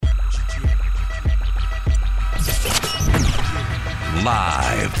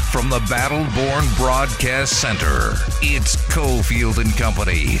Live from the Battle-Born Broadcast Center, it's Cofield and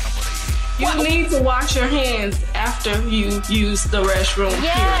Company. You need to wash your hands after you use the restroom.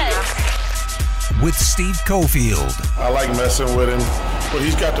 Yes. With Steve Cofield. I like messing with him, but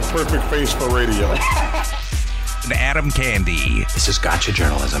he's got the perfect face for radio. And Adam Candy. This is gotcha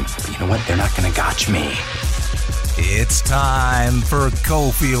journalism, but you know what? They're not going to gotcha me. It's time for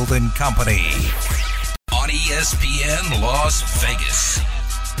Cofield and Company on ESPN Las Vegas.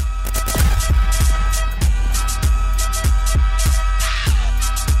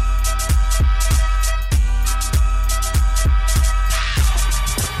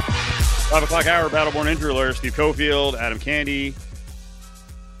 Five o'clock hour, Battle-Born injury lawyer Steve Cofield, Adam Candy.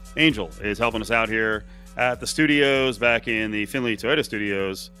 Angel is helping us out here at the studios, back in the Findlay Toyota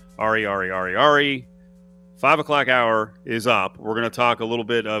studios. Ari. 5 o'clock hour is up. We're going to talk a little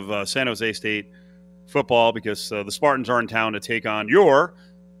bit of San Jose State football because the Spartans are in town to take on your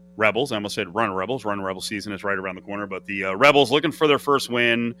Rebels. I almost said Run Rebels. Run Rebel season is right around the corner, but the Rebels looking for their first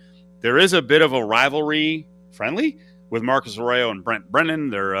win. There is a bit of a rivalry friendly with Marcus Arroyo and Brent Brennan.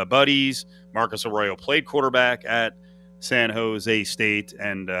 They're buddies. Marcus Arroyo played quarterback at San Jose State,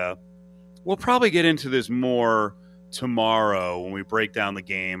 and we'll probably get into this more tomorrow when we break down the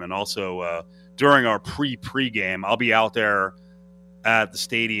game, and also during our pre-game. I'll be out there at the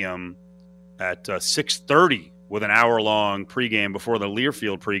stadium at 6:30 with an hour-long pregame before the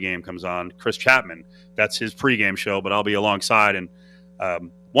Learfield pregame comes on. Chris Chapman, that's his pregame show, but I'll be alongside. And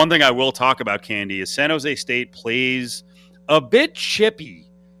one thing I will talk about, Candy, is San Jose State plays a bit chippy.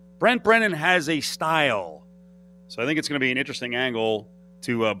 Brent Brennan has a style. So I think it's going to be an interesting angle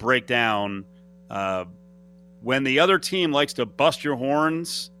to break down. When the other team likes to bust your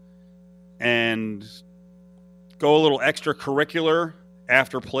horns and go a little extracurricular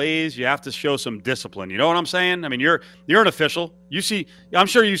after plays, you have to show some discipline. You know what I'm saying? I mean, you're an official. I'm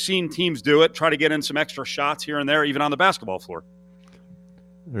sure you've seen teams do it, try to get in some extra shots here and there, even on the basketball floor.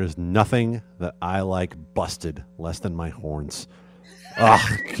 There's nothing that I like busted less than my horns.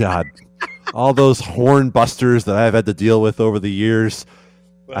 Oh, God. All those horn busters that I've had to deal with over the years.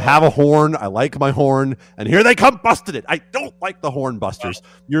 I have a horn. I like my horn. And here they come, busted it. I don't like the horn busters.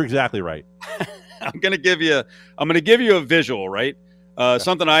 You're exactly right. I'm going to give you a visual, right?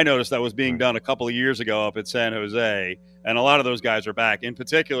 Something I noticed that was being done a couple of years ago up at San Jose, and a lot of those guys are back. In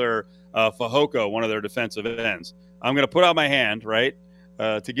particular, Fajoko, one of their defensive ends. I'm going to put out my hand, right,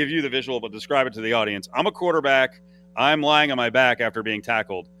 to give you the visual, but describe it to the audience. I'm a quarterback. I'm lying on my back after being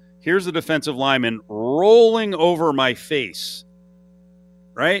tackled. Here's the defensive lineman rolling over my face,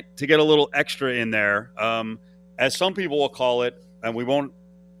 right, to get a little extra in there. As some people will call it, and we won't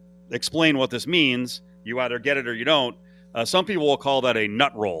explain what this means. You either get it or you don't. Some people will call that a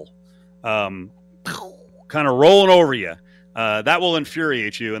nut roll, kind of rolling over you. That will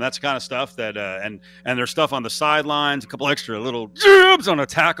infuriate you, and that's the kind of stuff that and there's stuff on the sidelines, a couple extra little jabs on a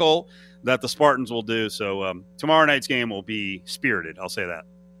tackle that the Spartans will do. So tomorrow night's game will be spirited. I'll say that.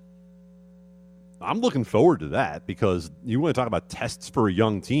 I'm looking forward to that because you want to talk about tests for a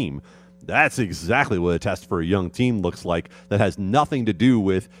young team. That's exactly what a test for a young team looks like. That has nothing to do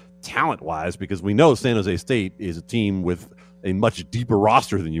with talent-wise, because we know San Jose State is a team with a much deeper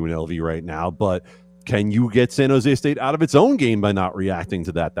roster than UNLV right now, but can you get San Jose State out of its own game by not reacting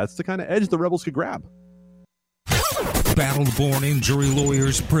to that? That's the kind of edge the Rebels could grab. Battle-Born Injury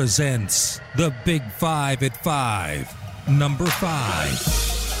Lawyers presents the Big Five at 5. Number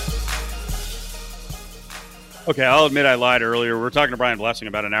 5. Okay, I'll admit I lied earlier. We were talking to Brian Blessing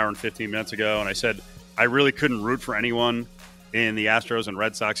about an hour and 15 minutes ago, and I said I really couldn't root for anyone in the Astros and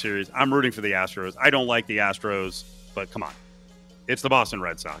Red Sox series. I'm rooting for the Astros. I don't like the Astros, but come on. It's the Boston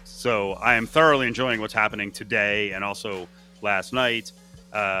Red Sox. So I am thoroughly enjoying what's happening today and also last night.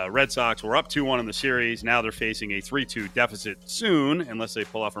 Red Sox were up 2-1 in the series. Now they're facing a 3-2 deficit soon, unless they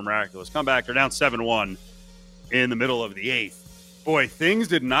pull off a miraculous comeback. They're down 7-1 in the middle of the 8th. Boy, things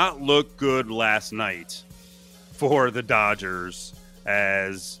did not look good last night for the Dodgers,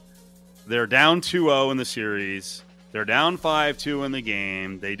 as they're down 2-0 in the series. They're down 5-2 in the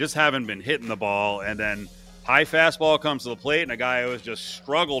game. They just haven't been hitting the ball. And then high fastball comes to the plate, and a guy who has just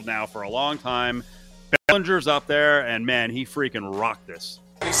struggled now for a long time. Bellinger's up there, and, man, he freaking rocked this.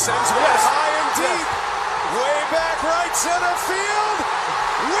 He sends one high and deep. Way back right center field.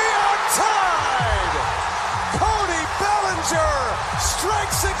 We are tied. Cody Bellinger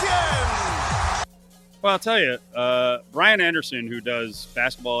strikes again. Well, I'll tell you, Brian Anderson, who does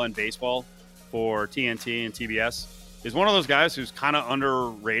basketball and baseball for TNT and TBS, is one of those guys who's kind of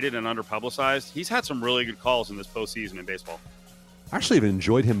underrated and underpublicized. He's had some really good calls in this postseason in baseball. actually have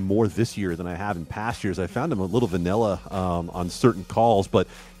enjoyed him more this year than I have in past years. I found him a little vanilla on certain calls, but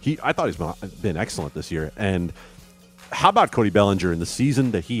I thought he's been excellent this year. And how about Cody Bellinger in the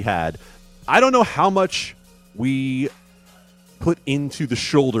season that he had? I don't know how much we put into the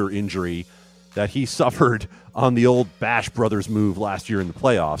shoulder injury that he suffered on the old Bash Brothers move last year in the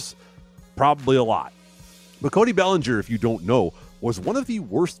playoffs. Probably a lot. But Cody Bellinger, if you don't know, was one of the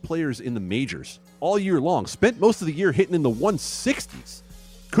worst players in the majors all year long. Spent most of the year hitting in the 160s.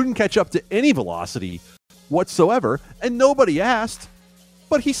 Couldn't catch up to any velocity whatsoever, and nobody asked.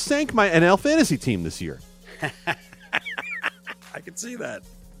 But he sank my NL fantasy team this year. I can see that.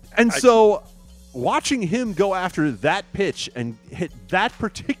 And so watching him go after that pitch and hit that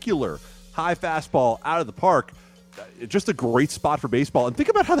particular high fastball out of the park, just a great spot for baseball. And think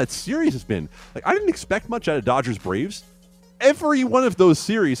about how that series has been. Like, I didn't expect much out of Dodgers Braves. Every one of those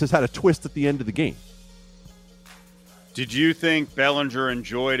series has had a twist at the end of the game. Did you think Bellinger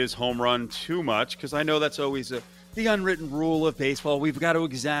enjoyed his home run too much? Because I know that's always the unwritten rule of baseball. We've got to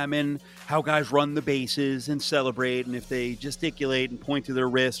examine how guys run the bases and celebrate, and if they gesticulate and point to their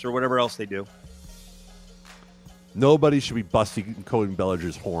wrist or whatever else they do. Nobody should be busting Cody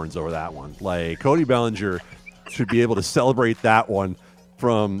Bellinger's horns over that one. Like, Cody Bellinger should be able to celebrate that one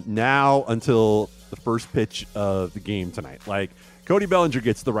from now until the first pitch of the game tonight. Like, Cody Bellinger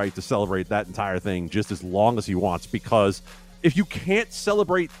gets the right to celebrate that entire thing just as long as he wants, because if you can't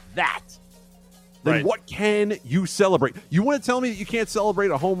celebrate that, then what can you celebrate? You want to tell me that you can't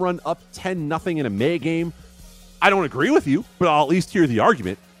celebrate a home run up 10-0 in a May game? I don't agree with you, but I'll at least hear the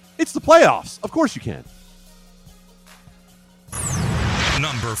argument. It's the playoffs. Of course you can.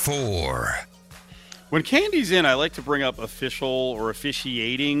 Number 4. When Candy's in, I like to bring up official or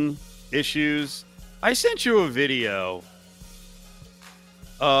officiating issues. I sent you a video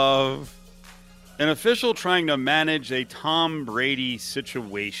of an official trying to manage a Tom Brady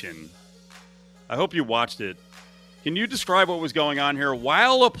situation. I hope you watched it. Can you describe what was going on here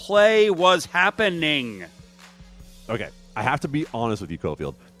while a play was happening? Okay, I have to be honest with you,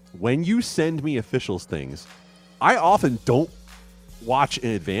 Cofield. When you send me officials things, I often don't watch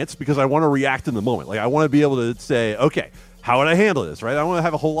in advance because I want to react in the moment. Like, I want to be able to say, okay, how would I handle this, right? I want to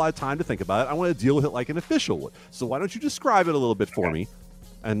have a whole lot of time to think about it. I want to deal with it like an official would. So why don't you describe it a little bit for me,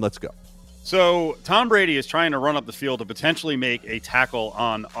 and let's go. So Tom Brady is trying to run up the field to potentially make a tackle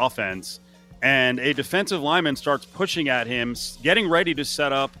on offense, and a defensive lineman starts pushing at him, getting ready to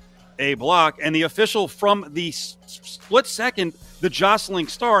set up a block, and the official, from the split second the jostling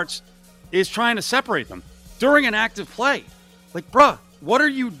starts, is trying to separate them during an active play. Like, bruh, what are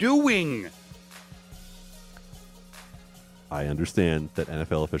you doing? I understand that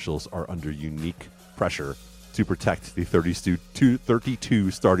NFL officials are under unique pressure to protect the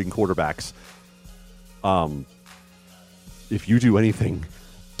 32 starting quarterbacks. If you do anything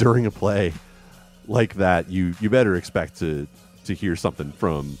during a play like that, you better expect to hear something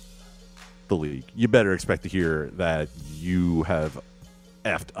from the league. You better expect to hear that you have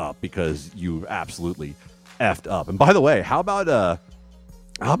effed up, because you absolutely effed up. And by the way, how about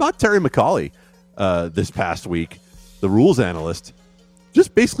Terry McCauley this past week, the rules analyst,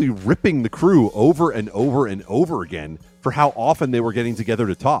 just basically ripping the crew over and over and over again for how often they were getting together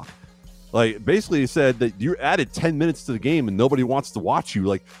to talk. Like, basically said that you added 10 minutes to the game and nobody wants to watch you.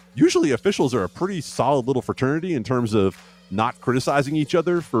 Like, usually officials are a pretty solid little fraternity in terms of not criticizing each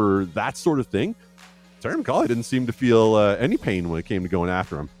other for that sort of thing. Terry McCauley didn't seem to feel any pain when it came to going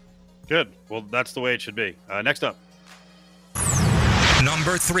after him. Good. Well, that's the way it should be. Next up.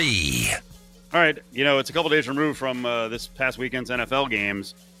 Number 3. All right. You know, it's a couple days removed from this past weekend's NFL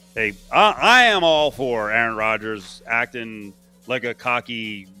games. Hey, I am all for Aaron Rodgers acting like a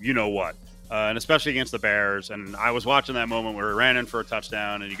cocky you-know-what, and especially against the Bears. And I was watching that moment where he ran in for a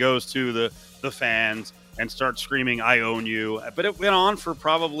touchdown, and he goes to the fans and starts screaming, "I own you." But it went on for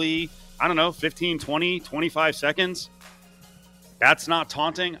probably, 15, 20, 25 seconds. That's not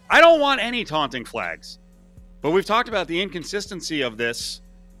taunting. I don't want any taunting flags. But we've talked about the inconsistency of this.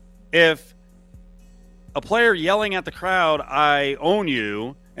 If a player yelling at the crowd, "I own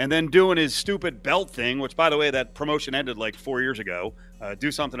you," and then doing his stupid belt thing, which, by the way, that promotion ended like 4 years ago.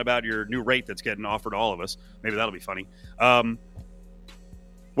 Do something about your new rate that's getting offered to all of us. Maybe that'll be funny.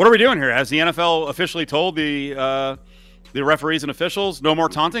 What are we doing here? Has the NFL officially told the referees and officials no more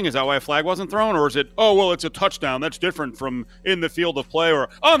taunting? Is that why a flag wasn't thrown? Or is it, oh, well, it's a touchdown. That's different from in the field of play or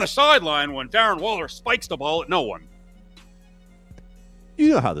on the sideline when Darren Waller spikes the ball at no one? You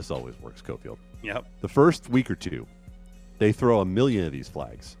know how this always works, Cofield. Yep. The first week or two, they throw a million of these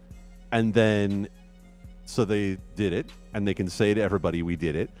flags. And then, so they did it, and they can say to everybody, we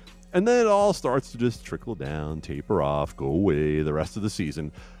did it. And then it all starts to just trickle down, taper off, go away the rest of the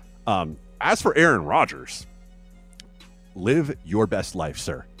season. As for Aaron Rodgers, live your best life,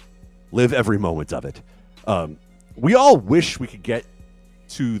 sir. Live every moment of it. We all wish we could get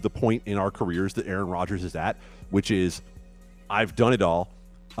to the point in our careers that Aaron Rodgers is at, which is, I've done it all.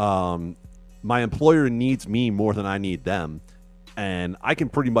 My employer needs me more than I need them, and I can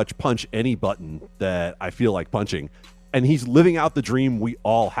pretty much punch any button that I feel like punching. And he's living out the dream we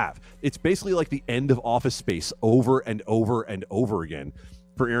all have. It's basically like the end of Office Space over and over and over again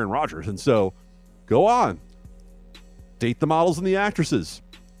for Aaron Rodgers. And so, go on. Date the models and the actresses.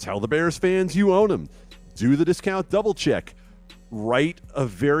 Tell the Bears fans you own them. Do the discount double check. Write a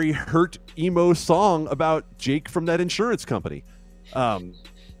very hurt emo song about Jake from that insurance company.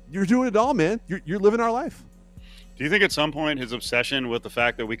 You're doing it all, man. You're living our life. Do you think at some point his obsession with the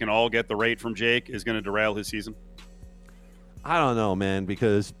fact that we can all get the rate from Jake is going to derail his season? I don't know, man,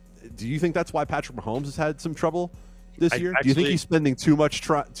 because do you think that's why Patrick Mahomes has had some trouble this year? Do you think he's spending too much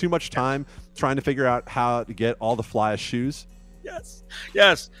time trying to figure out how to get all the flyest shoes?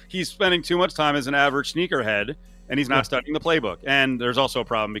 Yes. He's spending too much time as an average sneakerhead, and he's not studying the playbook. And there's also a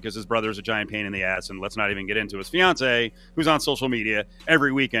problem because his brother's a giant pain in the ass, and let's not even get into his fiance, who's on social media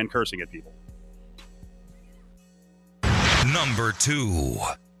every weekend cursing at people. Number 2.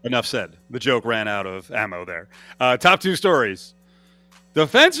 Enough said. The joke ran out of ammo there. Top 2 stories.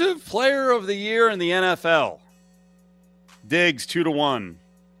 Defensive Player of the Year in the NFL. Diggs 2-1.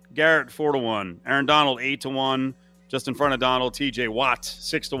 Garrett 4-1. Aaron Donald 8-1. Just in front of Donald, TJ Watt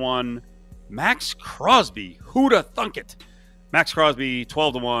 6-1. Max Crosby, who'da thunk it? Max Crosby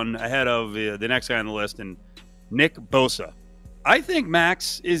 12-1 ahead of the next guy on the list, and Nick Bosa. I think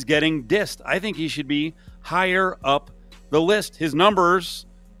Max is getting dissed. I think he should be higher up the list. His numbers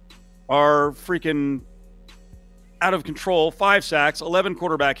are freaking out of control. 5 sacks, 11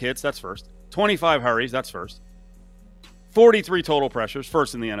 quarterback hits, that's first. 25 hurries, that's first. 43 total pressures,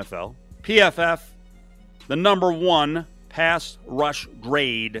 first in the NFL. PFF, the number 1 pass rush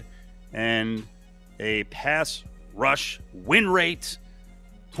grade, and a pass rush win rate,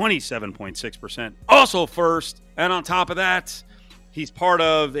 27.6%. Also first, and on top of that, he's part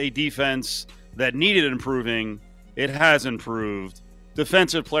of a defense that needed improving. It has improved.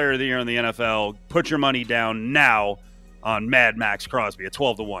 Defensive Player of the Year in the NFL. Put your money down now on Mad Max Crosby at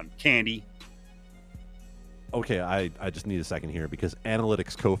 12-1. Candy. Okay, I just need a second here because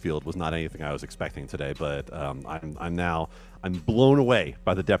Analytics Cofield was not anything I was expecting today, but I'm blown away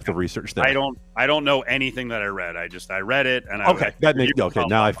by the depth of research there. I don't know anything that I read. I read it and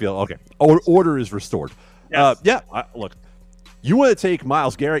now I feel okay. Order is restored. Yes. Look, you want to take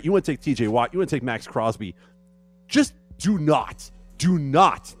Myles Garrett, you want to take TJ Watt, you want to take Max Crosby. Just do not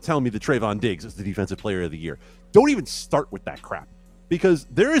tell me that Trayvon Diggs is the Defensive Player of the Year. Don't even start with that crap because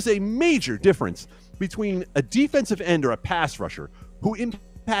there is a major difference between a defensive end or a pass rusher who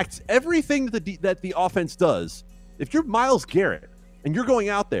impacts everything that the offense does. If you're Myles Garrett and you're going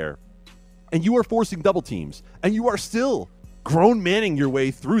out there and you are forcing double teams and you are still grown manning your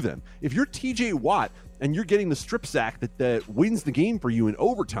way through them, if you're TJ Watt and you're getting the strip sack that wins the game for you in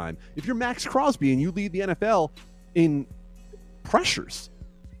overtime, if you're Max Crosby and you lead the NFL in pressures,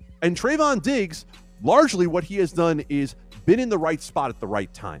 and Trayvon Diggs, largely what he has done is been in the right spot at the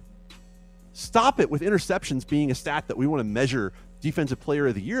right time. Stop it with interceptions being a stat that we want to measure Defensive Player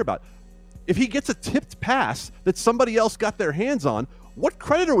of the Year about. If he gets a tipped pass that somebody else got their hands on, what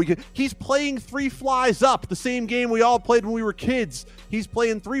credit are we getting? He's playing 3 flies up, the same game we all played when we were kids. He's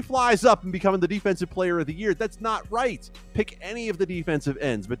playing 3 flies up and becoming the Defensive Player of the Year. That's not right. Pick any of the defensive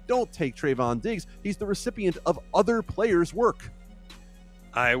ends, but don't take Trayvon Diggs. He's the recipient of other players' work.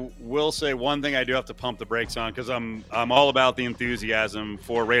 I will say one thing I do have to pump the brakes on because I'm all about the enthusiasm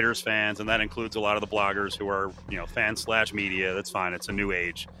for Raiders fans, and that includes a lot of the bloggers who are fans/media. That's fine. It's a new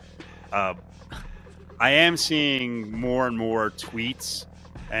age. I am seeing more and more tweets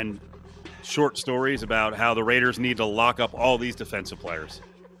and short stories about how the Raiders need to lock up all these defensive players.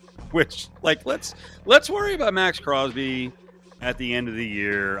 Which, let's worry about Max Crosby at the end of the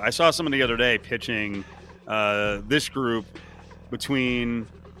year. I saw someone the other day pitching this group between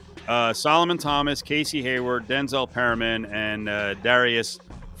Solomon Thomas, Casey Hayward, Denzel Perriman, and Darius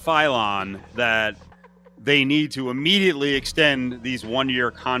Philon that they need to immediately extend these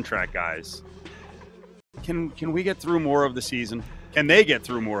 1-year contract guys. Can we get through more of the season? Can they get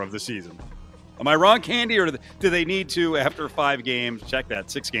through more of the season? Am I wrong, Candy, or do they need to, after 5 games,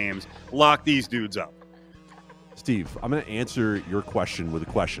 6 games, lock these dudes up? Steve, I'm going to answer your question with a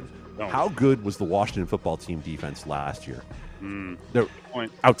question. How good was the Washington football team defense last year? They're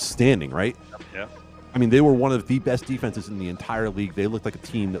outstanding, right? Yeah. I mean, they were one of the best defenses in the entire league. They looked like a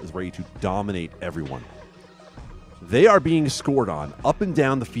team that was ready to dominate everyone. They are being scored on up and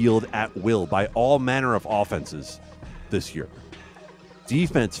down the field at will by all manner of offenses this year.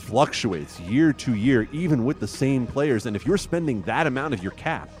 Defense fluctuates year to year, even with the same players. And if you're spending that amount of your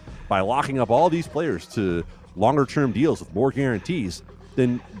cap by locking up all these players to longer-term deals with more guarantees,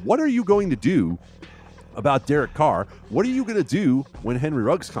 then what are you going to do about Derek Carr? What are you going to do when Henry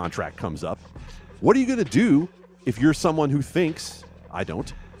Ruggs' contract comes up? What are you going to do if you're someone who thinks, I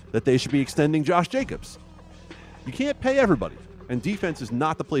don't, that they should be extending Josh Jacobs? You can't pay everybody, and defense is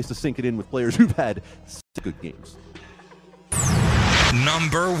not the place to sink it in with players who've had good games.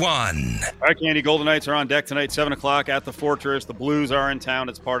 Number 1. All right, Candy, Golden Knights are on deck tonight, 7 o'clock at the Fortress. The Blues are in town.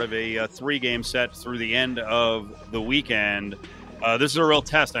 It's part of a 3-game set through the end of the weekend. This is a real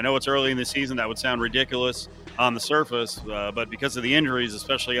test. I know it's early in the season. That would sound ridiculous on the surface, but because of the injuries,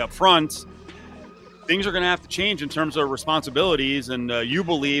 especially up front, things are going to have to change in terms of responsibilities. And you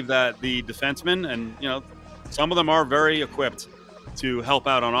believe that the defensemen, and some of them are very equipped to help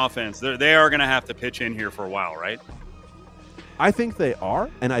out on offense. They are going to have to pitch in here for a while, right? I think they are,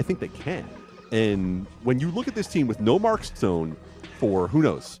 and I think they can. And when you look at this team with no Mark Stone for, who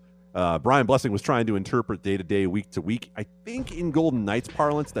knows, Brian Blessing was trying to interpret day-to-day, week-to-week. I think in Golden Knights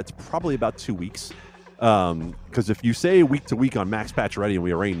parlance, that's probably about 2 weeks. Because if you say week-to-week on Max Pacioretty and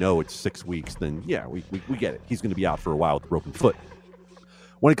we already know it's 6 weeks, then yeah, we get it. He's going to be out for a while with a broken foot.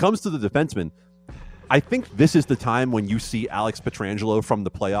 When it comes to the defensemen, I think this is the time when you see Alex Pietrangelo from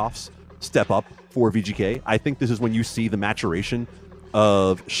the playoffs step up for VGK. I think this is when you see the maturation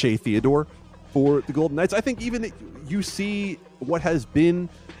of Shea Theodore for the Golden Knights. I think even you see what has been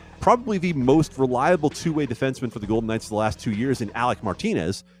probably the most reliable two-way defenseman for the Golden Knights the last 2 years in Alec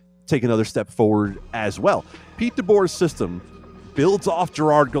Martinez take another step forward as well. Pete DeBoer's system builds off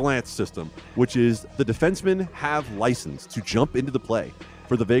Gerard Gallant's system, which is the defensemen have license to jump into the play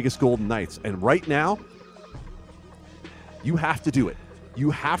for the Vegas Golden Knights. And right now, you have to do it.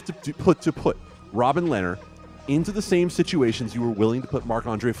 You have to put Robin Lehner into the same situations you were willing to put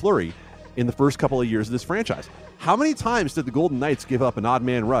Marc-Andre Fleury in the first couple of years of this franchise. How many times did the Golden Knights give up an odd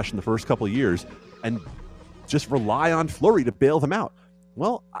man rush in the first couple of years and just rely on Fleury to bail them out?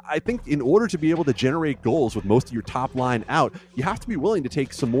 Well, I think in order to be able to generate goals with most of your top line out, you have to be willing to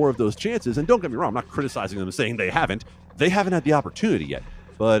take some more of those chances. And don't get me wrong, I'm not criticizing them and saying they haven't. They haven't had the opportunity yet.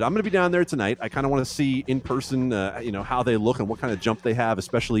 But I'm going to be down there tonight. I kind of want to see in person, how they look and what kind of jump they have,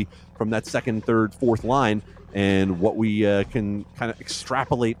 especially from that second, third, fourth line, and what we can kind of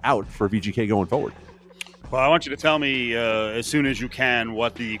extrapolate out for VGK going forward. Well, I want you to tell me as soon as you can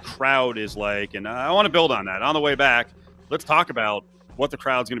what the crowd is like, and I want to build on that. On the way back, let's talk about what the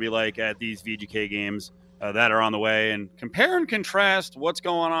crowd's going to be like at these VGK games that are on the way, and compare and contrast what's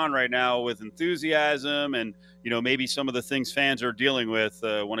going on right now with enthusiasm and maybe some of the things fans are dealing with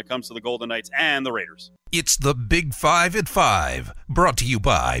when it comes to the Golden Knights and the Raiders. It's the Big 5 at 5, brought to you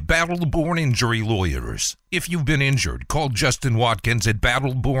by Battle-Born Injury Lawyers. If you've been injured, call Justin Watkins at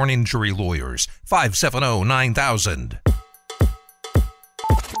Battle-Born Injury Lawyers, 570-9000.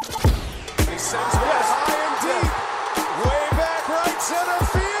 He sends one high and deep, way back right center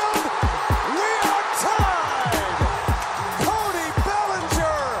field. We are tied. Cody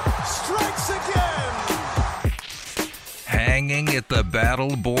Bellinger strikes again. Hanging at the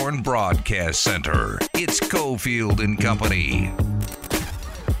Battle-Born Broadcast Center, it's Cofield and Company.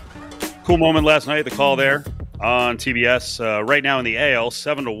 Cool moment last night, the call there on TBS. Right now in the AL,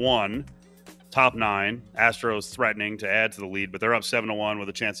 7-1, top 9. Astros threatening to add to the lead, but they're up 7-1 with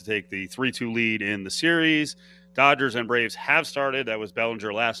a chance to take the 3-2 lead in the series. Dodgers and Braves have started. That was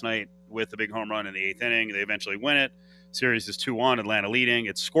Bellinger last night with the big home run in the 8th inning. They eventually win it. Series is 2-1, Atlanta leading.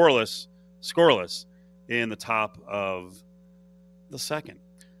 It's scoreless in the top of the second.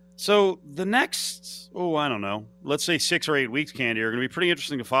 So the next, I don't know, let's say 6 or 8 weeks, Candy, are going to be pretty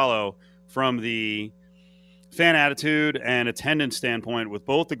interesting to follow from the fan attitude and attendance standpoint with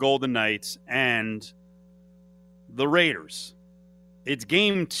both the Golden Knights and the Raiders. It's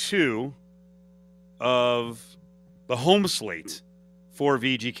game 2 of the home slate for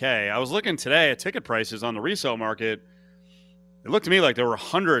VGK. I was looking today at ticket prices on the resale market. It looked to me like there were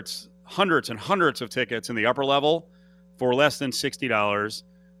hundreds and hundreds of tickets in the upper level for less than $60.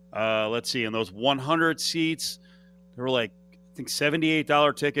 Let's see, in those 100 seats, there were like, I think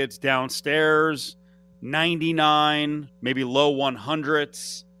 $78 tickets downstairs, $99, maybe low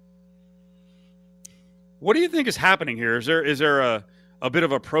 100s. What do you think is happening here? Is there a bit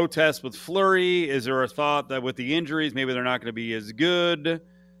of a protest with Fleury? Is there a thought that with the injuries, maybe they're not going to be as good?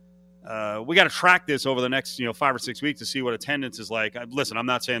 we got to track this over the next 5 or 6 weeks to see what attendance is like. Listen, I'm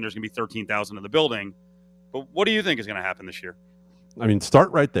not saying there's going to be 13,000 in the building, but what do you think is going to happen this year? I mean,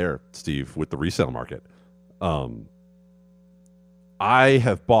 start right there, Steve, with the resale market. I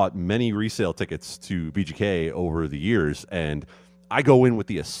have bought many resale tickets to VGK over the years, and I go in with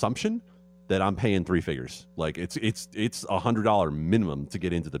the assumption that I'm paying three figures. Like it's $100 minimum to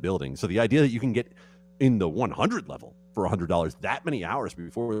get into the building. So the idea that you can get in the 100 level for $100 that many hours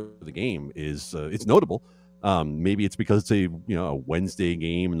before the game is it's notable. Maybe it's because it's a Wednesday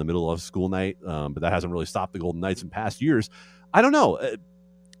game in the middle of school night, but that hasn't really stopped the Golden Knights in past years. I don't know.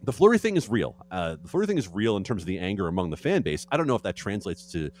 The Fleury thing is real. The Fleury thing is real in terms of the anger among the fan base. I don't know if that translates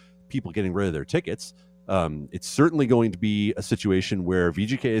to people getting rid of their tickets. It's certainly going to be a situation where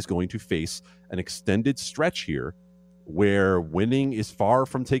VGK is going to face an extended stretch here where winning is far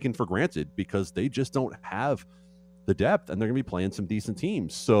from taken for granted because they just don't have the depth and they're going to be playing some decent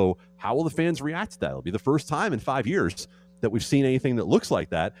teams. So how will the fans react to that? It'll be the first time in 5 years that we've seen anything that looks like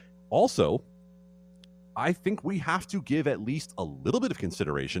that. Also, I think we have to give at least a little bit of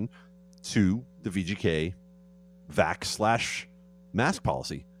consideration to the VGK vax/mask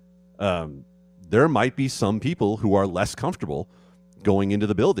policy. There might be some people who are less comfortable going into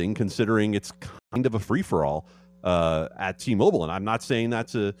the building considering it's kind of a free-for-all at T-Mobile. And I'm not saying that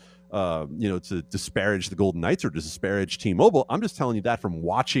to disparage the Golden Knights or to disparage T-Mobile. I'm just telling you that from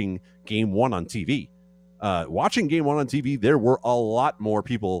watching Game 1 on TV. Watching Game 1 on TV, there were a lot more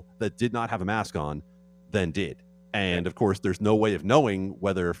people that did not have a mask on than did. And, of course, there's no way of knowing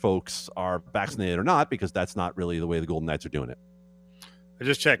whether folks are vaccinated or not because that's not really the way the Golden Knights are doing it. I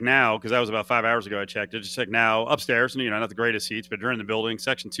just checked now because that was about 5 hours ago. I checked. I just checked now upstairs, and not the greatest seats, but during the building,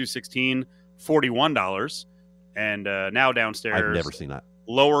 section 216, $41, and now downstairs. I've never seen that.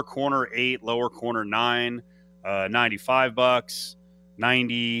 Lower corner 8, lower corner 9, $95,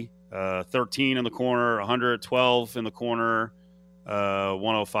 90, 13 in the corner, 112 in the corner,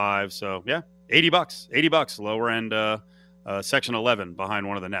 105. So yeah, $80, lower end, section 11 behind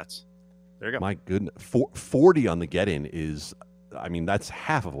one of the nets. There you go. My goodness, 40 on the get-in is. I mean, that's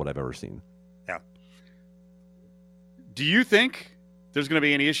half of what I've ever seen. Yeah. Do you think there's going to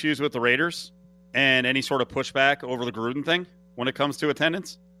be any issues with the Raiders and any sort of pushback over the Gruden thing when it comes to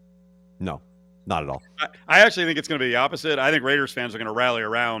attendance? No, not at all. I actually think it's going to be the opposite. I think Raiders fans are going to rally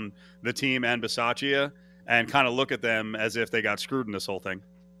around the team and Bisaccia and kind of look at them as if they got screwed in this whole thing.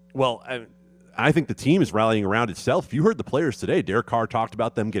 Well, I think the team is rallying around itself. If you heard the players today, Derek Carr talked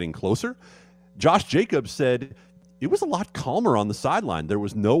about them getting closer. Josh Jacobs said it was a lot calmer on the sideline. There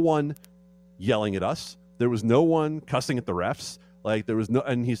was no one yelling at us. There was no one cussing at the refs.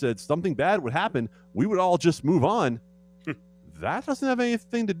 And he said something bad would happen. We would all just move on. That doesn't have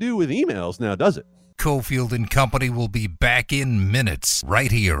anything to do with emails now, does it? Cofield and Company will be back in minutes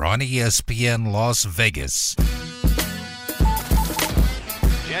right here on ESPN Las Vegas.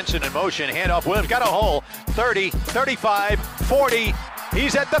 Jensen in motion, handoff. Williams got a hole. 30, 35, 40.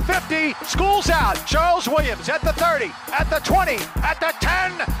 He's at the 50, school's out. Charles Williams at the 30, at the 20, at the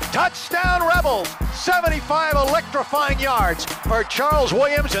 10. Touchdown Rebels. 75 electrifying yards for Charles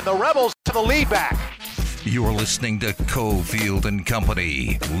Williams, and the Rebels to the lead back. You're listening to Cofield and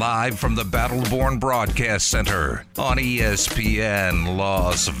Company, live from the Battleborn Broadcast Center on ESPN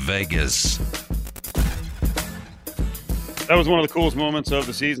Las Vegas. That was one of the coolest moments of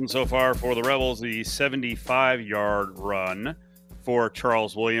the season so far for the Rebels, the 75-yard run for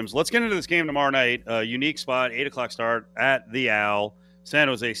Charles Williams. Let's get into this game tomorrow night. A unique spot, 8 o'clock start at the Owl. San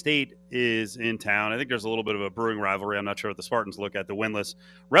Jose State is in town. I think there's a little bit of a brewing rivalry. I'm not sure what the Spartans look at the winless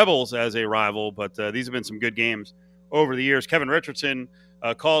Rebels as a rival, but these have been some good games over the years. Kevin Richardson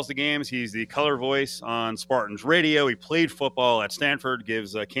calls the games. He's the color voice on Spartans radio. He played football at Stanford,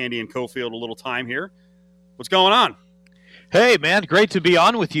 gives Candy and Cofield a little time here. What's going on? Hey, man, great to be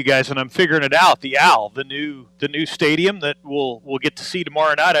on with you guys, and I'm figuring it out. The Owl, the new stadium that we'll get to see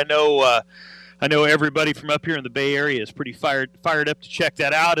tomorrow night. I know everybody from up here in the Bay Area is pretty fired up to check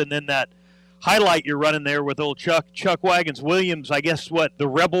that out. And then that highlight you're running there with old Chuck Wagons Williams, I guess the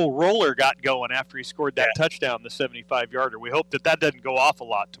Rebel roller got going after he scored that touchdown, the 75-yarder. We hope that doesn't go off a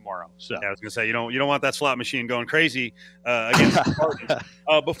lot tomorrow. So yeah, I was going to say, you don't want that slot machine going crazy against the Spartans.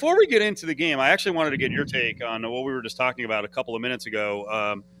 Before we get into the game, I actually wanted to get your take on what we were just talking about a couple of minutes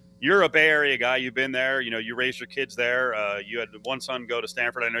ago. You're a Bay Area guy. You've been there. You raised your kids there. You had one son go to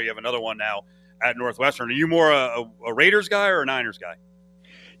Stanford. I know you have another one now at Northwestern. Are you more a Raiders guy or a Niners guy?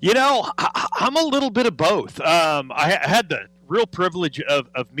 I'm a little bit of both. I had the real privilege of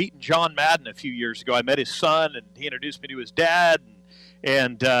meeting John Madden a few years ago. I met his son, and he introduced me to his dad.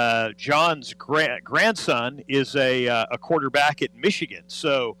 And John's grandson is a quarterback at Michigan.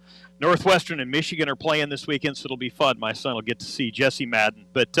 So Northwestern and Michigan are playing this weekend, so it'll be fun. My son will get to see Jesse Madden.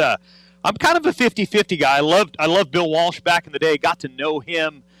 But I'm kind of a 50-50 guy. I loved Bill Walsh back in the day. Got to know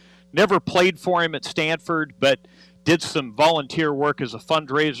him. Never played for him at Stanford, but did some volunteer work as a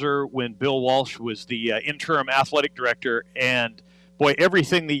fundraiser when Bill Walsh was the interim athletic director. And boy,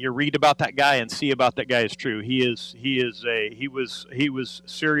 everything that you read about that guy and see about that guy is true. He was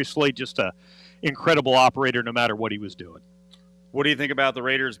seriously just a incredible operator, no matter what he was doing. What do you think about the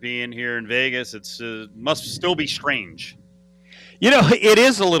Raiders being here in Vegas? It's must still be strange. It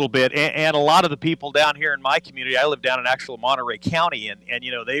is a little bit, and a lot of the people down here in my community, I live down in actual Monterey County, and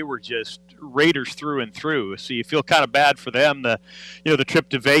they were just Raiders through and through. So you feel kind of bad for them. The trip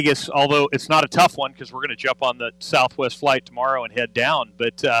to Vegas, although it's not a tough one because we're going to jump on the Southwest flight tomorrow and head down.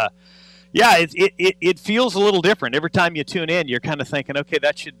 But it feels a little different. Every time you tune in, you're kind of thinking, okay,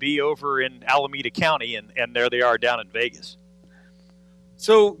 that should be over in Alameda County, and there they are down in Vegas.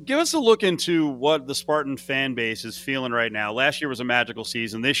 So give us a look into what the Spartan fan base is feeling right now. Last year was a magical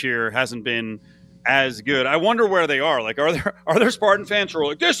season. This year hasn't been as good. I wonder where they are. Like, are there Spartan fans who are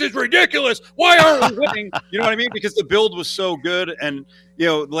like, this is ridiculous. Why aren't we winning? You know what I mean? Because the build was so good and,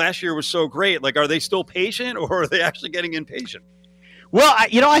 last year was so great. Like, are they still patient or are they actually getting impatient? Well,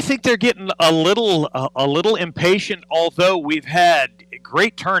 I think they're getting a little impatient, although we've had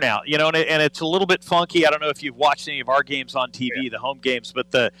great turnout, and it's a little bit funky. I don't know if you've watched any of our games on TV, the home games,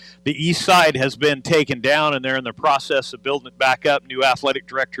 but the east side has been taken down, and they're in the process of building it back up. New athletic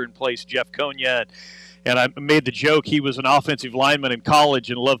director in place, Jeff Konya, and I made the joke he was an offensive lineman in college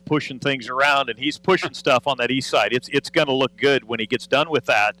and loved pushing things around, and he's pushing stuff on that east side. It's going to look good when he gets done with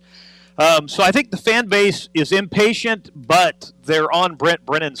that. So I think the fan base is impatient, but they're on Brent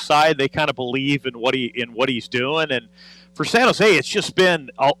Brennan's side. They kind of believe in what he's doing. And for San Jose, it's just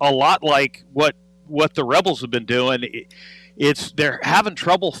been a lot like what the Rebels have been doing. They're having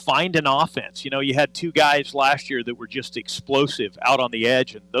trouble finding offense. You had two guys last year that were just explosive out on the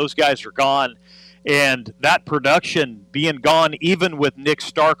edge, and those guys are gone. And that production being gone, even with Nick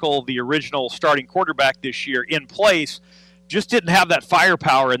Starkel, the original starting quarterback this year, in place, just didn't have that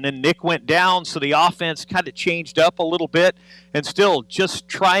firepower. And then Nick went down, so the offense kind of changed up a little bit, and still just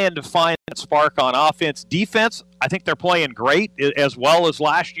trying to find that spark on offense. Defense, I think they're playing great as well as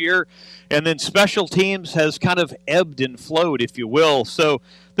last year. And then special teams has kind of ebbed and flowed, if you will. So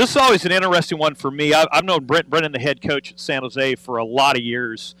this is always an interesting one for me. I've known Brent Brennan, the head coach at San Jose, for a lot of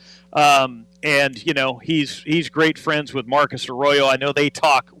years. And he's great friends with Marcus Arroyo. I know they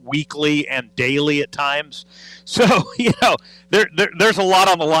talk weekly and daily at times. So there's a lot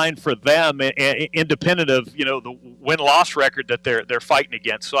on the line for them, independent of the win-loss record that they're fighting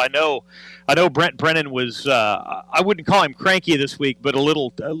against. So I know Brent Brennan was I wouldn't call him cranky this week, but a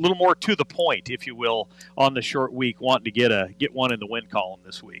little more to the point, if you will, on the short week, wanting to get one in the win column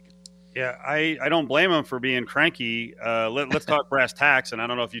this week. Yeah, I don't blame him for being cranky. Let's talk brass tacks, and I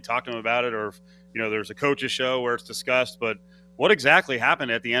don't know if you talked to him about it or if there's a coach's show where it's discussed, but what exactly happened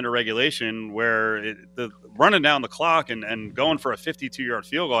at the end of regulation where the running down the clock and going for a 52-yard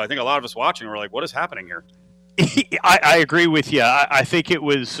field goal? I think a lot of us watching were like, what is happening here? I agree with you. I think it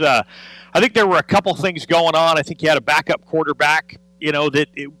was I think there were a couple things going on. I think he had a backup quarterback,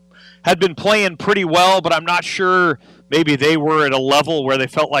 that had been playing pretty well, but I'm not sure maybe they were at a level where they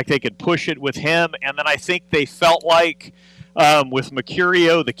felt like they could push it with him. And then I think they felt like with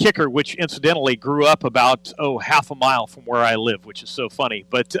Mercurio, the kicker, which incidentally grew up about half a mile from where I live, which is so funny.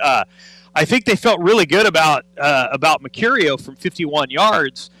 But I think they felt really good about Mercurio from 51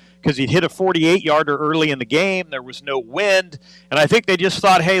 yards because he'd hit a 48-yarder early in the game. There was no wind, and I think they just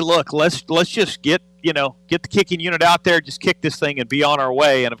thought, hey, look, let's just get the kicking unit out there, just kick this thing and be on our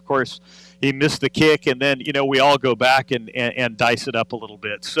way. And of course, he missed the kick, and then we all go back and dice it up a little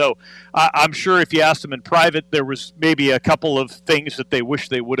bit. So I'm sure if you asked them in private, there was maybe a couple of things that they wish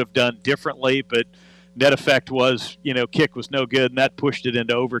they would have done differently, but net effect was, kick was no good, and that pushed it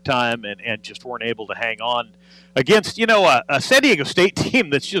into overtime and just weren't able to hang on against, a San Diego State team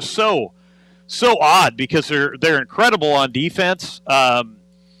that's just so odd because they're incredible on defense.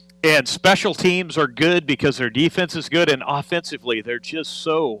 And special teams are good because their defense is good, and offensively they're just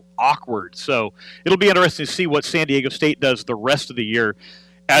so awkward. So it'll be interesting to see what San Diego State does the rest of the year,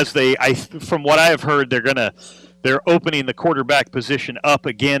 as from what I have heard, they're opening the quarterback position up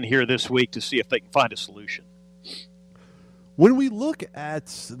again here this week to see if they can find a solution. When we look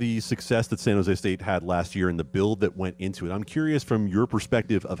at the success that San Jose State had last year and the build that went into it, I'm curious from your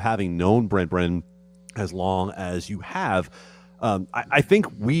perspective of having known Brent Brennan as long as you have. I think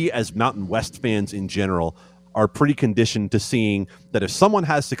we as Mountain West fans in general are pretty conditioned to seeing that if someone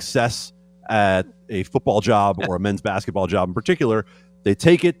has success at a football job or a men's basketball job in particular, They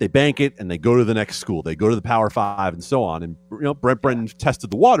take it, they bank it, and they go to the next school. They go to the Power 5 and so on. And Brent Brennan tested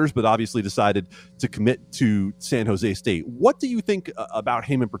the waters, but obviously decided to commit to San Jose State. What do you think about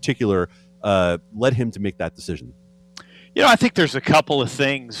him in particular led him to make that decision? I think there's a couple of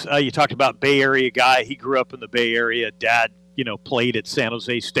things. You talked about Bay Area guy. He grew up in the Bay Area. Dad, played at San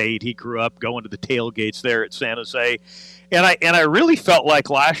Jose State. He grew up going to the tailgates there at San Jose. And I really felt like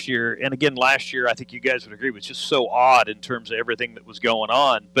last year, and again, last year, I think you guys would agree, was just so odd in terms of everything that was going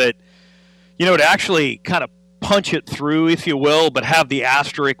on. But, to actually kind of punch it through, if you will, but have the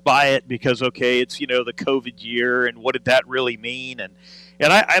asterisk by it because, okay, it's, the COVID year, and what did that really mean? And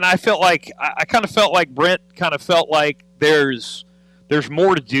I felt like, I kind of felt like Brent kind of felt like there's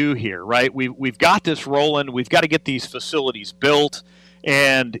more to do here, right? We've got this rolling. We've got to get these facilities built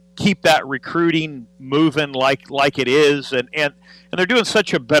and keep that recruiting moving like it is. And they're doing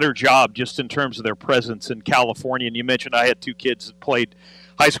such a better job just in terms of their presence in California. And you mentioned I had 2 kids that played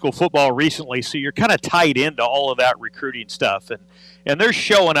high school football recently, so you're kind of tied into all of that recruiting stuff. And they're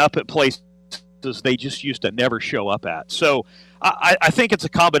showing up at places they just used to never show up at. So I think it's a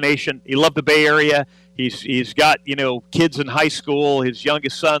combination. He loved the Bay Area. He's got, kids in high school. His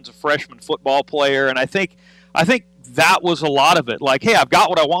youngest son's a freshman football player. And I think that was a lot of it. Like, hey, I've got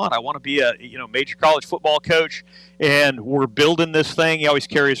what I want. I want to be a major college football coach, and we're building this thing. He always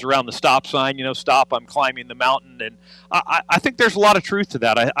carries around the stop sign, stop, I'm climbing the mountain. And I think there's a lot of truth to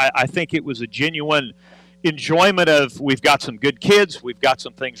that. I think it was a genuine enjoyment of, we've got some good kids, we've got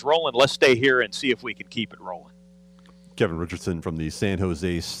some things rolling, let's stay here and see if we can keep it rolling. Kevin Richardson from the San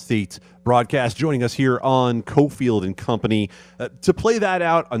Jose State broadcast joining us here on Cofield and Company. To play that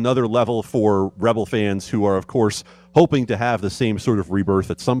out another level for Rebel fans who are, of course, hoping to have the same sort of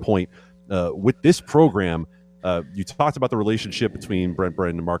rebirth at some point with this program, you talked about the relationship between Brent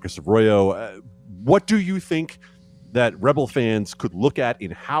Brennan and Marcus Arroyo. What do you think that Rebel fans could look at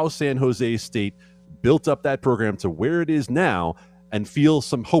in how San Jose State built up that program to where it is now and feel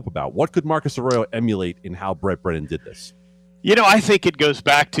some hope about? What could Marcus Arroyo emulate in how Brent Brennan did this? I think it goes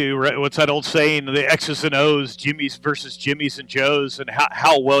back to what's that old saying, the X's and O's, Jimmy's versus Jimmy's and Joe's, and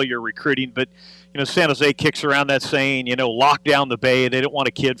how well you're recruiting. But, San Jose kicks around that saying, lock down the Bay. They don't want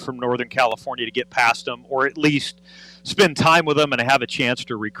a kid from Northern California to get past them, or at least spend time with them and have a chance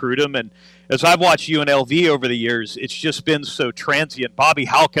to recruit them. And as I've watched UNLV over the years, it's just been so transient. Bobby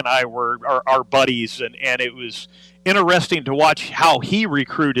Houck and I were our buddies, and it was interesting to watch how he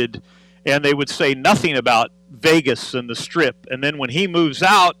recruited, and they would say nothing about Vegas and the Strip. And then when he moves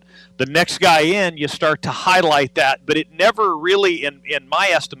out, the next guy in, you start to highlight that. But it never really, in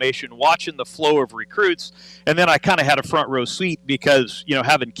my estimation, watching the flow of recruits, and then I kind of had a front row seat because,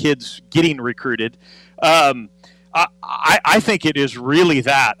 having kids getting recruited, I think it is really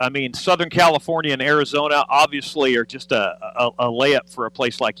that. I mean, Southern California and Arizona obviously are just a layup for a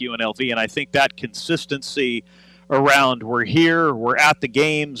place like UNLV, and I think that consistency around, we're here, we're at the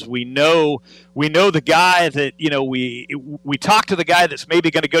games, we know the guy that, we talk to the guy that's maybe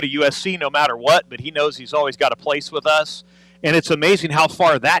going to go to USC no matter what, but he knows he's always got a place with us. And it's amazing how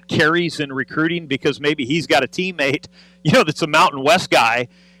far that carries in recruiting, because maybe he's got a teammate, that's a Mountain West guy,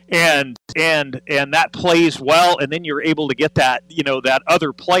 and that plays well, and then you're able to get that, that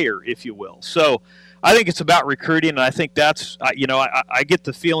other player, if you will. So I think it's about recruiting, and I think that's, I get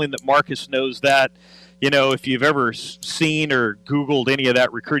the feeling that Marcus knows that. If you've ever seen or Googled any of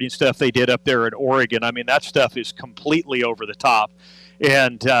that recruiting stuff they did up there in Oregon, I mean, that stuff is completely over the top.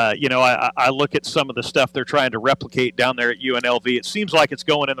 And, I look at some of the stuff they're trying to replicate down there at UNLV. It seems like it's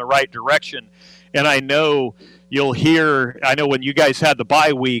going in the right direction. And I know when you guys had the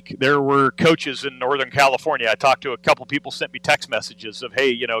bye week, there were coaches in Northern California. I talked to a couple people, sent me text messages of,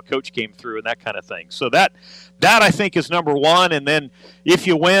 hey, coach came through and that kind of thing. So that I think is number one. And then if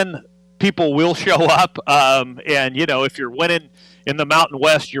you win, people will show up. And, if you're winning in the Mountain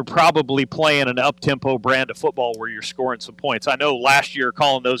West, you're probably playing an up-tempo brand of football where you're scoring some points. I know last year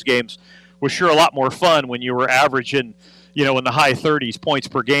calling those games was sure a lot more fun when you were averaging, in the high 30s points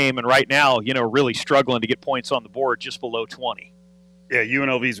per game. And right now, really struggling to get points on the board just below 20. Yeah,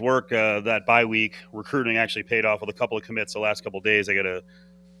 UNLV's work that bye week recruiting actually paid off with a couple of commits the last couple of days. They got a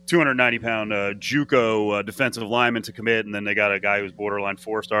 290-pound JUCO defensive lineman to commit, and then they got a guy who's borderline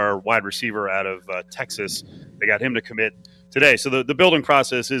 4-star wide receiver out of Texas. They got him to commit today. So the building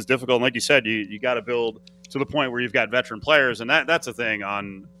process is difficult. And like you said, you got to build to the point where you've got veteran players, and that's a thing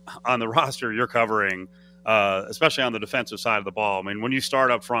on the roster you're covering, especially on the defensive side of the ball. I mean, when you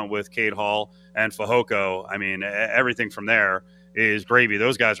start up front with Cade Hall and Fehoko, I mean, everything from there is gravy.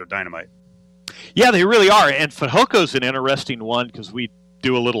 Those guys are dynamite. Yeah, they really are. And Fehoko's an interesting one because we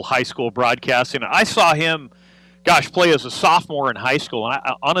do a little high school broadcasting. I saw him play as a sophomore in high school. And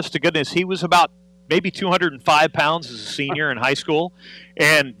honest to goodness, he was about maybe 205 pounds as a senior in high school,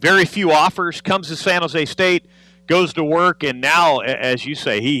 and very few offers. Comes to San Jose State, goes to work, and now, as you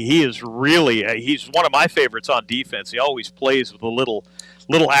say, he is really he's one of my favorites on defense. He always plays with a little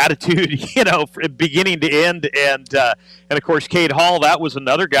attitude, beginning to end, and of course, Cade Hall. That was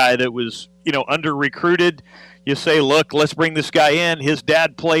another guy that was under recruited. You say, look, let's bring this guy in. His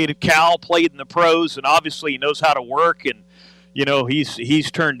dad played at Cal, played in the pros, and obviously he knows how to work. And he's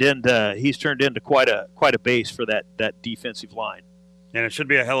turned into quite a base for that defensive line. And it should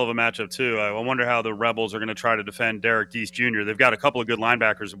be a hell of a matchup too. I wonder how the Rebels are going to try to defend Derek Deese Jr. They've got a couple of good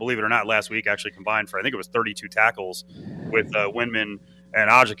linebackers. Believe it or not, last week actually combined for I think it was 32 tackles with Windman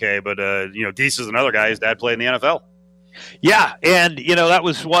and Ajike. But Deese is another guy. His dad played in the NFL. Yeah, and that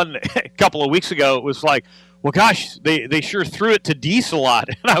was one a couple of weeks ago. It was like, well, gosh, they sure threw it to Deese a lot,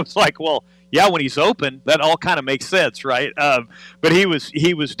 and I was like, well, yeah, when he's open, that all kind of makes sense, right? But he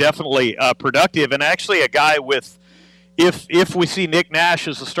was definitely productive, and actually a guy with, if we see Nick Nash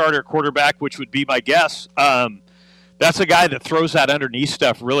as a starter at quarterback, which would be my guess, that's a guy that throws that underneath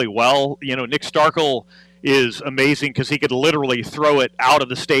stuff really well. Nick Starkel is amazing because he could literally throw it out of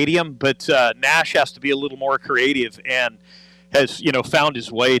the stadium, but Nash has to be a little more creative and has found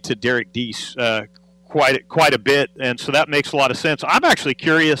his way to Derek Deese quite a bit, and so that makes a lot of sense. I'm actually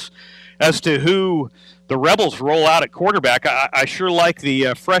curious as to who the Rebels roll out at quarterback. I sure like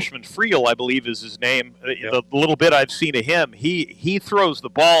the freshman Friel, I believe is his name. Yep. The little bit I've seen of him, he throws the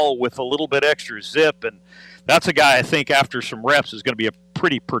ball with a little bit extra zip, and that's a guy I think after some reps is going to be a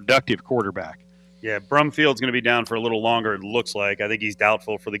pretty productive quarterback. Yeah, Brumfield's going to be down for a little longer, it looks like. I think he's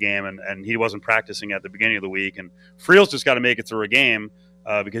doubtful for the game, and he wasn't practicing at the beginning of the week. And Friel's just got to make it through a game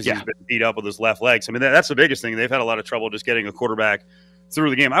because he's been beat up with his left leg. So, I mean, that's the biggest thing. They've had a lot of trouble just getting a quarterback through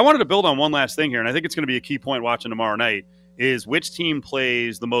the game. I wanted to build on one last thing here, and I think it's going to be a key point watching tomorrow night, is which team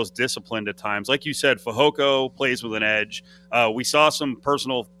plays the most disciplined at times. Like you said, Fehoko plays with an edge. We saw some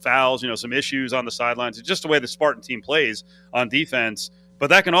personal fouls, some issues on the sidelines. It's just the way the Spartan team plays on defense. But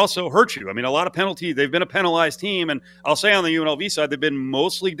that can also hurt you. I mean, a lot of penalties. They've been a penalized team, and I'll say on the UNLV side, they've been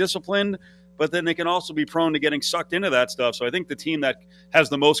mostly disciplined, but then they can also be prone to getting sucked into that stuff. So I think the team that has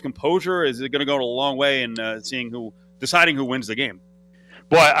the most composure is going to go a long way in deciding who wins the game.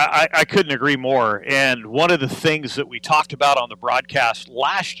 Boy, I couldn't agree more. And one of the things that we talked about on the broadcast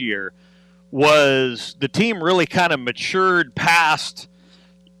last year was the team really kind of matured past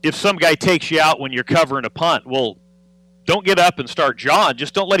if some guy takes you out when you're covering a punt. Well, don't get up and start John.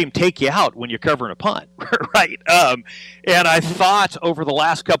 Just don't let him take you out when you're covering a punt, right? And I thought over the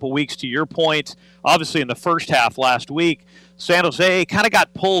last couple of weeks, to your point, obviously in the first half last week, San Jose kind of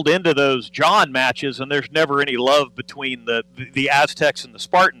got pulled into those John matches, and there's never any love between the Aztecs and the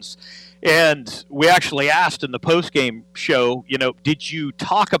Spartans. And we actually asked in the postgame show, did you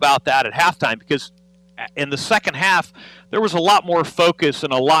talk about that at halftime? Because in the second half, there was a lot more focus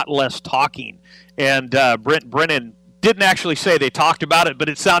and a lot less talking. And Brennan didn't actually say they talked about it, but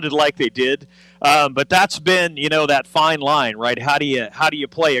it sounded like they did. But that's been, that fine line, right? How do you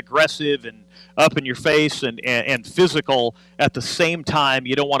play aggressive and up in your face and physical at the same time?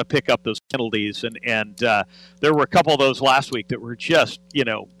 You don't want to pick up those penalties. And there were a couple of those last week that were just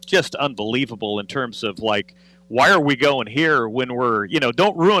unbelievable in terms of like, why are we going here when we're,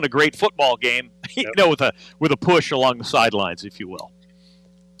 don't ruin a great football game, with a push along the sidelines, if you will.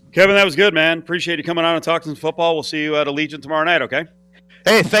 Kevin, that was good, man. Appreciate you coming on and talking some football. We'll see you at Allegiant tomorrow night, okay?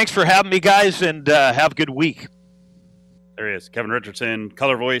 Hey, thanks for having me, guys, and have a good week. There he is, Kevin Richardson,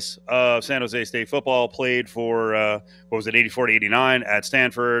 color voice of San Jose State football, played for, 84-89 at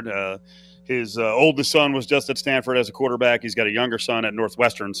Stanford. His oldest son was just at Stanford as a quarterback. He's got a younger son at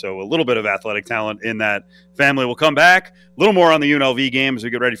Northwestern, so a little bit of athletic talent in that family. We'll come back. A little more on the UNLV game as we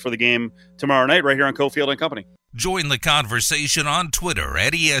get ready for the game tomorrow night right here on Cofield and Company. Join the conversation on Twitter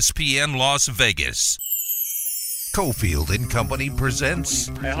at ESPN Las Vegas. Cofield and Company presents.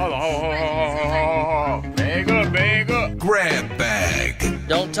 Hey, hold on. Bag up. Grab Bag.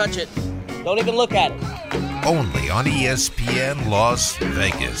 Don't touch it. Don't even look at it. Only on ESPN Las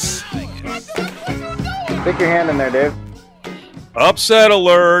Vegas. Stick your hand in there, Dave. Upset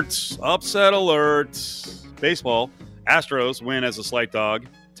alert. Baseball. Astros win as a slight dog.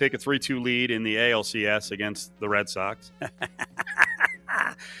 Take a 3-2 lead in the ALCS against the Red Sox.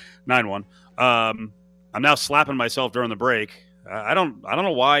 9-1. I'm now slapping myself during the break. I don't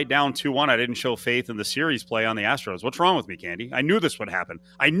know why down 2-1 I didn't show faith in the series play on the Astros. What's wrong with me, Candy? I knew this would happen.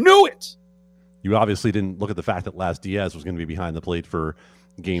 I knew it. You obviously didn't look at the fact that Las Diaz was going to be behind the plate for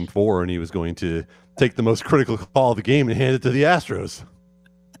Game 4, and he was going to take the most critical call of the game and hand it to the Astros.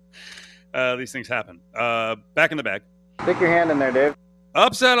 These things happen. Back in the bag. Stick your hand in there, Dave.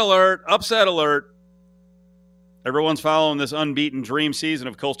 Upset alert. Upset alert. Everyone's following this unbeaten dream season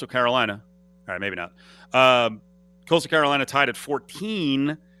of Coastal Carolina. All right, maybe not. Coastal Carolina tied at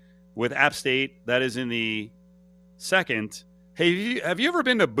 14 with App State. That is in the second. Hey, have you ever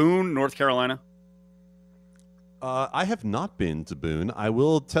been to Boone, North Carolina? I have not been to Boone. I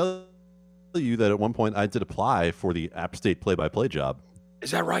will tell you that at one point I did apply for the App State play-by-play job.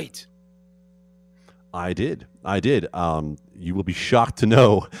 Is that right? I did. You will be shocked to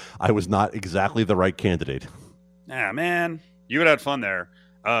know I was not exactly the right candidate. Ah, man, you would have had fun there.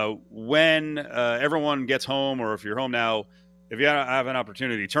 When everyone gets home, or if you're home now, if you have an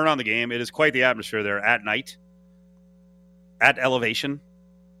opportunity, turn on the game. It is quite the atmosphere there at night, at elevation.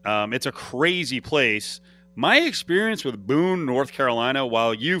 It's a crazy place. My experience with Boone, North Carolina,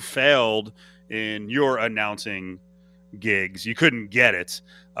 while you failed in your announcing gigs, you couldn't get it.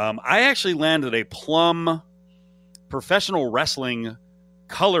 I actually landed a Plum professional wrestling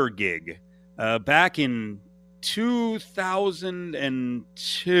color gig back in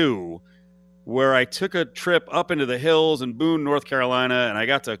 2002, where I took a trip up into the hills in Boone, North Carolina, and I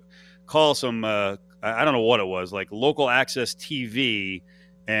got to call some, I don't know what it was, like local access TV,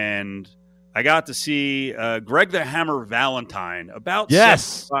 and I got to see Greg the Hammer Valentine, about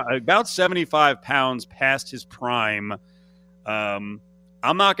 75 pounds past his prime. I'm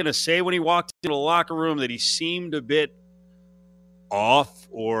not going to say when he walked into the locker room that he seemed a bit off,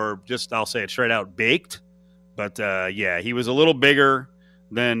 or just, I'll say it straight out, baked. But, yeah, he was a little bigger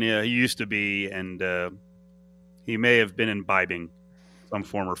than he used to be, and he may have been imbibing some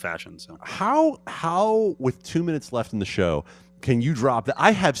form or fashion. So How, with 2 minutes left in the show, can you drop that?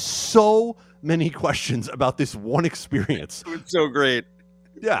 I have so many questions about this one experience. It's so great.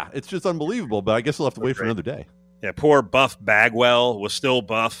 Yeah, it's just unbelievable, but I guess we'll have to wait for another day. Yeah, poor Buff Bagwell was still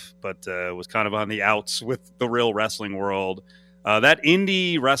buff, but was kind of on the outs with the real wrestling world. That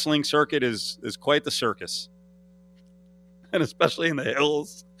indie wrestling circuit is quite the circus. And especially in the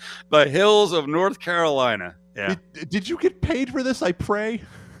hills of North Carolina. Yeah. Did you get paid for this, I pray?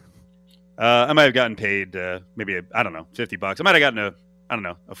 I might have gotten paid maybe, I don't know, $50. I might have gotten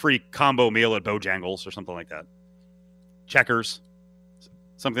a free combo meal at Bojangles or something like that. Checkers.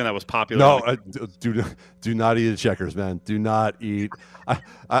 Something that was popular. No, do not eat at Checkers, man. Do not eat.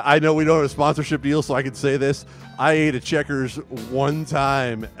 I know we don't have a sponsorship deal, so I can say this. I ate at Checkers one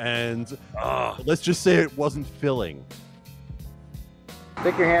time, and let's just say it wasn't filling.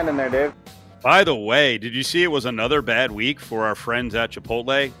 Stick your hand in there, Dave. By the way, did you see it was another bad week for our friends at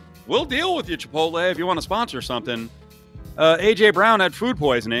Chipotle? We'll deal with you, Chipotle, if you want to sponsor something. A.J. Brown had food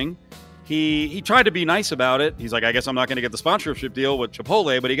poisoning. He tried to be nice about it. He's like, I guess I'm not going to get the sponsorship deal with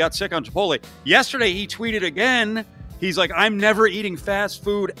Chipotle, but he got sick on Chipotle. Yesterday, he tweeted again. He's like, I'm never eating fast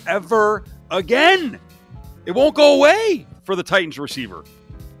food ever again. It won't go away for the Titans receiver.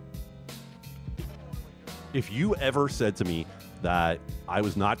 If you ever said to me that I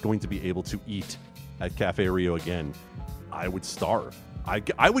was not going to be able to eat at Cafe Rio again, I would starve.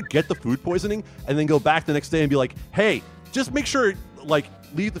 I would get the food poisoning and then go back the next day and be like, hey, just make sure,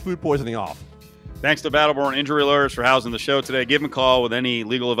 leave the food poisoning off. Thanks to Battleborn Injury Lawyers for housing the show today. Give them a call with any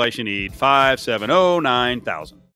legal advice you need. 570-9000.